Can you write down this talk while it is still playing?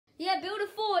Yeah, build a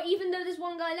fort even though there's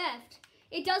one guy left.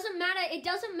 It doesn't matter. It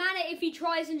doesn't matter if he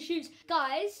tries and shoots.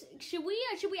 Guys, should we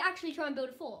actually try and build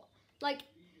a fort? Like,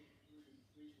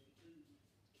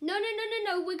 no.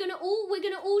 We're gonna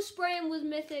all spray him with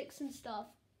mythics and stuff.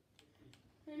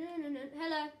 No.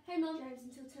 Hello, hey mum.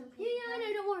 Until 10 o'clock. Yeah, I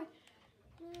know. Don't worry.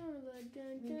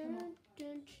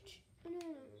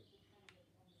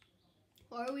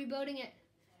 Or are we building it?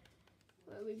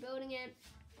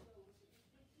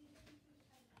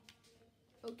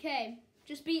 Okay,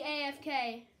 just be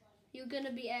AFK. You're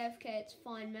gonna be AFK. It's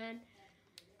fine, man.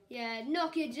 Yeah,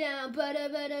 knock it down. I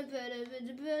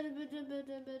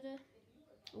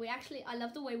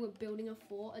love the way we're building a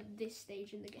fort at this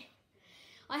stage in the game.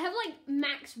 I have like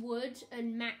max wood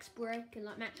and max brick and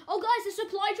like max. Oh guys, the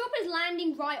supply drop is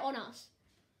landing right on us.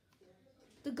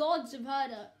 The gods have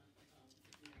heard it.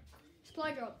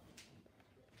 Supply drop.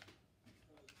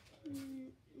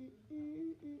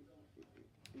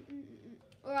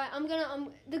 Alright,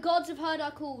 the gods have heard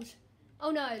our calls. Oh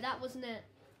no, that wasn't it.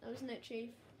 That wasn't it, Chief.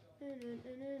 Who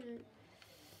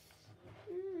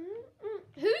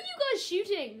are you guys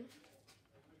shooting?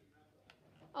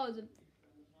 Oh,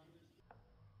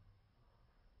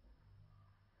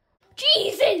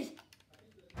 Jesus!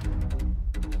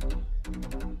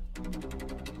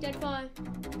 Dead fire.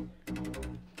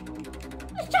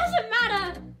 This doesn't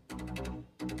matter!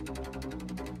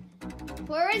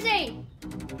 Where is he?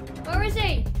 Where is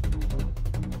he?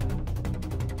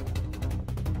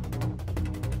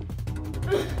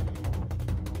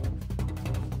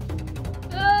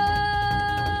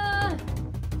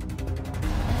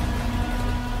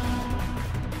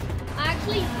 I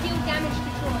actually deal damage to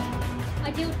Troy.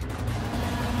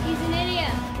 He's an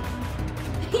idiot.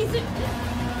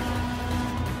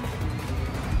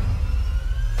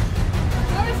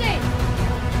 Where is he?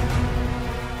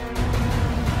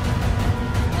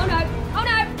 Oh no.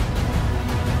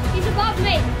 He's above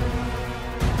me.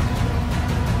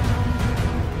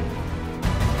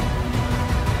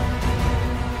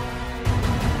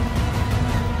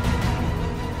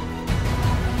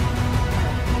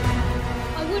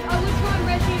 I would try and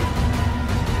rescue.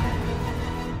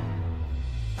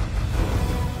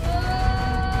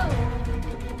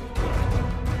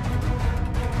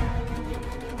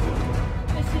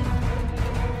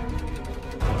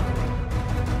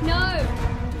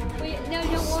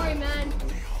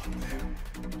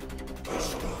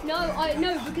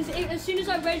 No, because as soon as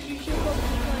I res you, she'll probably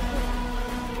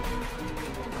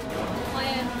try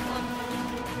and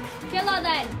kill her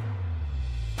then.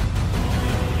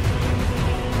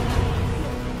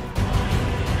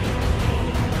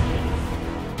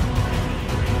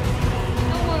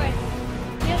 Don't worry.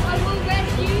 Yes, I will res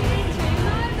you in 2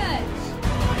 moments.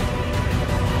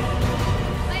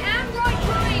 I am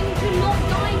trying to not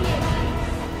die here.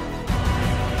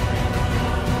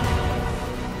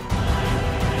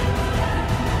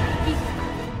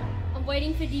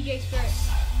 Waiting for DJ Spirit.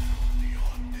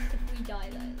 If we die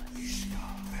though.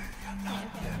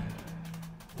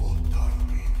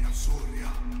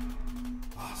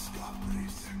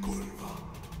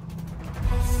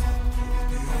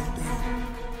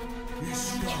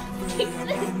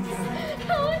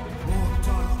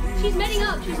 She's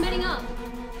medding up.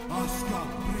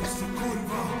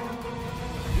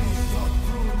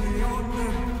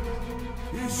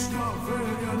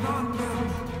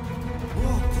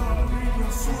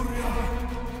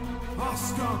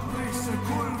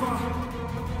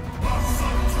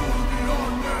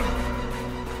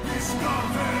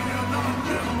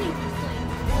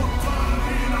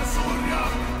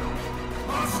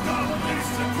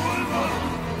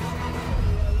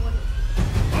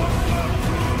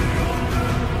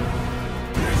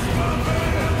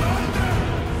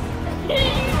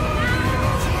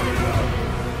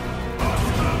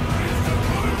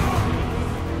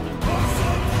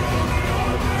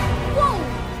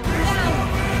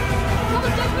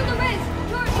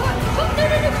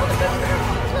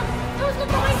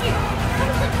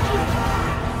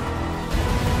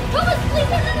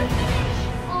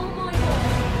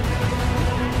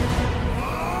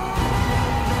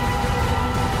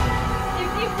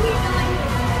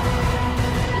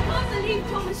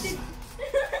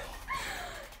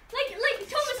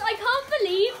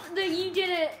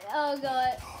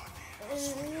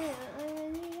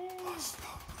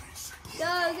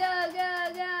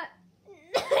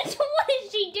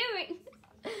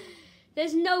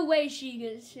 There's no way she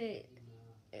gets shit.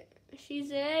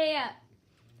 She's yeah.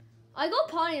 I got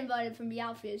party invited from the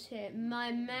Alfie's here.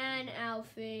 My man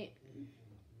Alfie.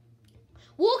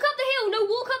 Walk up the hill. No,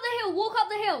 walk up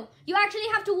the hill. You actually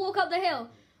have to walk up the hill.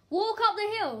 Walk up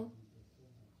the hill.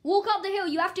 Walk up the hill.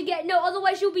 You have to get... No,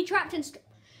 otherwise you'll be trapped and...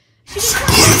 She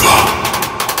gets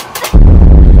trapped.